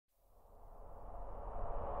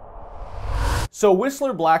So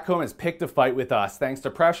Whistler-Blackcomb has picked a fight with us thanks to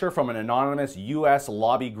pressure from an anonymous US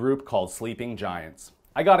lobby group called Sleeping Giants.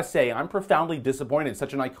 I gotta say, I'm profoundly disappointed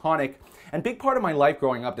such an iconic and big part of my life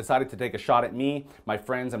growing up decided to take a shot at me, my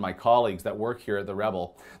friends, and my colleagues that work here at The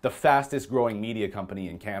Rebel, the fastest growing media company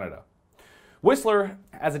in Canada. Whistler,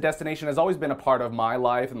 as a destination, has always been a part of my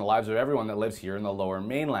life and the lives of everyone that lives here in the Lower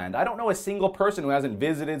Mainland. I don't know a single person who hasn't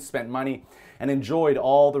visited, spent money, and enjoyed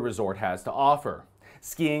all the resort has to offer.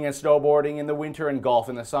 Skiing and snowboarding in the winter and golf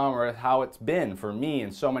in the summer is how it's been for me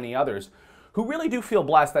and so many others who really do feel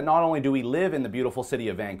blessed that not only do we live in the beautiful city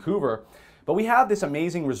of Vancouver, but we have this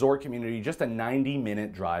amazing resort community just a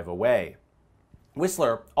 90-minute drive away.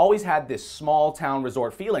 Whistler always had this small town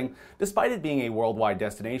resort feeling despite it being a worldwide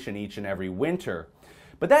destination each and every winter.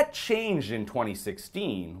 But that changed in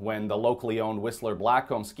 2016 when the locally owned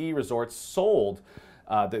Whistler-Blackcomb ski resorts sold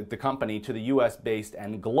the company to the US-based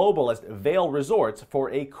and globalist Vail Resorts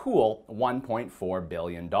for a cool $1.4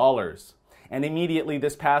 billion. And immediately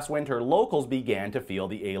this past winter, locals began to feel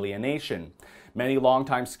the alienation. Many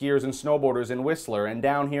longtime skiers and snowboarders in Whistler and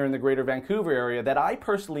down here in the greater Vancouver area that I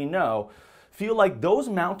personally know feel like those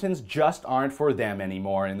mountains just aren't for them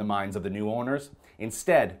anymore in the minds of the new owners.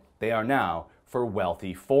 Instead, they are now for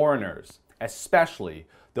wealthy foreigners, especially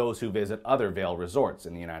those who visit other Vail resorts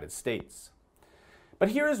in the United States. But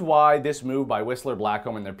here is why this move by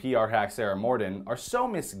Whistler-Blackcomb and their PR hack Sarah Morden are so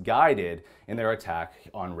misguided in their attack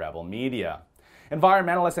on Rebel Media.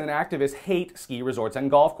 Environmentalists and activists hate ski resorts and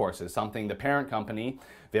golf courses, something the parent company,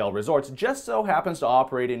 Vail Resorts, just so happens to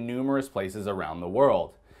operate in numerous places around the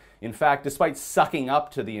world. In fact, despite sucking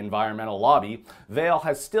up to the environmental lobby, Vail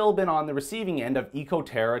has still been on the receiving end of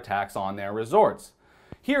eco-terror attacks on their resorts.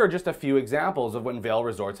 Here are just a few examples of when Vail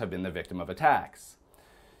Resorts have been the victim of attacks.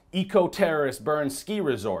 Eco-terrorist burns ski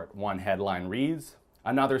resort, one headline reads.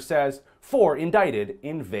 Another says, 4 indicted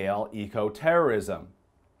in Vail eco-terrorism.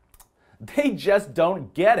 They just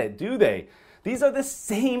don't get it, do they? These are the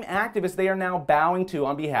same activists they are now bowing to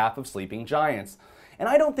on behalf of Sleeping Giants. And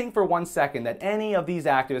I don't think for one second that any of these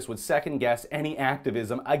activists would second guess any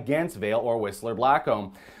activism against Vail or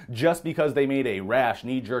Whistler-Blackcomb just because they made a rash,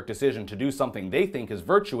 knee-jerk decision to do something they think is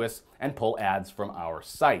virtuous and pull ads from our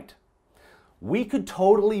site. We could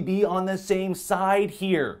totally be on the same side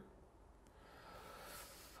here.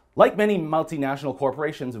 Like many multinational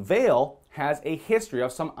corporations, Vail has a history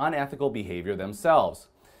of some unethical behavior themselves.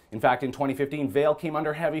 In fact, in 2015, Vail came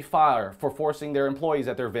under heavy fire for forcing their employees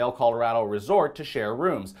at their Vail, Colorado resort to share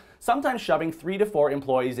rooms, sometimes shoving 3 to 4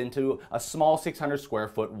 employees into a small 600 square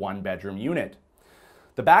foot one-bedroom unit.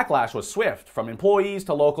 The backlash was swift, from employees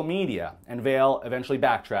to local media, and Vail eventually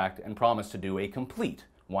backtracked and promised to do a complete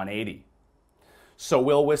 180. So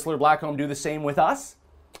will Whistler-Blackcomb do the same with us?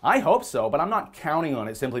 I hope so, but I'm not counting on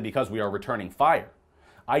it simply because we are returning fire.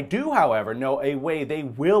 I do, however, know a way they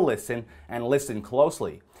will listen and listen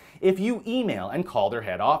closely. If you email and call their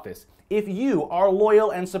head office, if you, our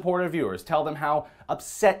loyal and supportive viewers, tell them how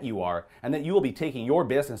upset you are and that you will be taking your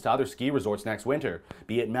business to other ski resorts next winter,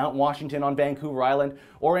 be it Mount Washington on Vancouver Island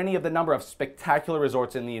or any of the number of spectacular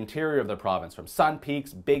resorts in the interior of the province, from Sun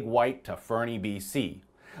Peaks, Big White to Fernie, BC.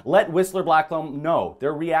 Let Whistler-Blackcomb know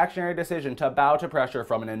their reactionary decision to bow to pressure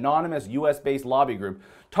from an anonymous US-based lobby group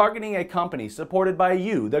targeting a company supported by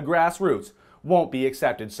you, the grassroots, won't be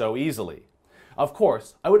accepted so easily. Of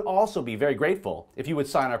course, I would also be very grateful if you would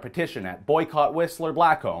sign our petition at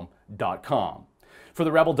boycottwhistlerblackomb.com. For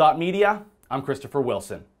the Rebel.media, I'm Christopher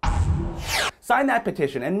Wilson. Sign that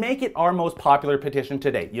petition and make it our most popular petition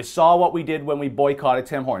to date. You saw what we did when we boycotted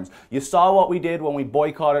Tim Hortons. You saw what we did when we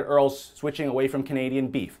boycotted Earl's switching away from Canadian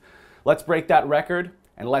beef. Let's break that record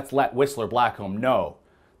and let's let Whistler-Blackcomb know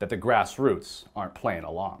that the grassroots aren't playing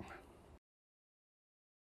along.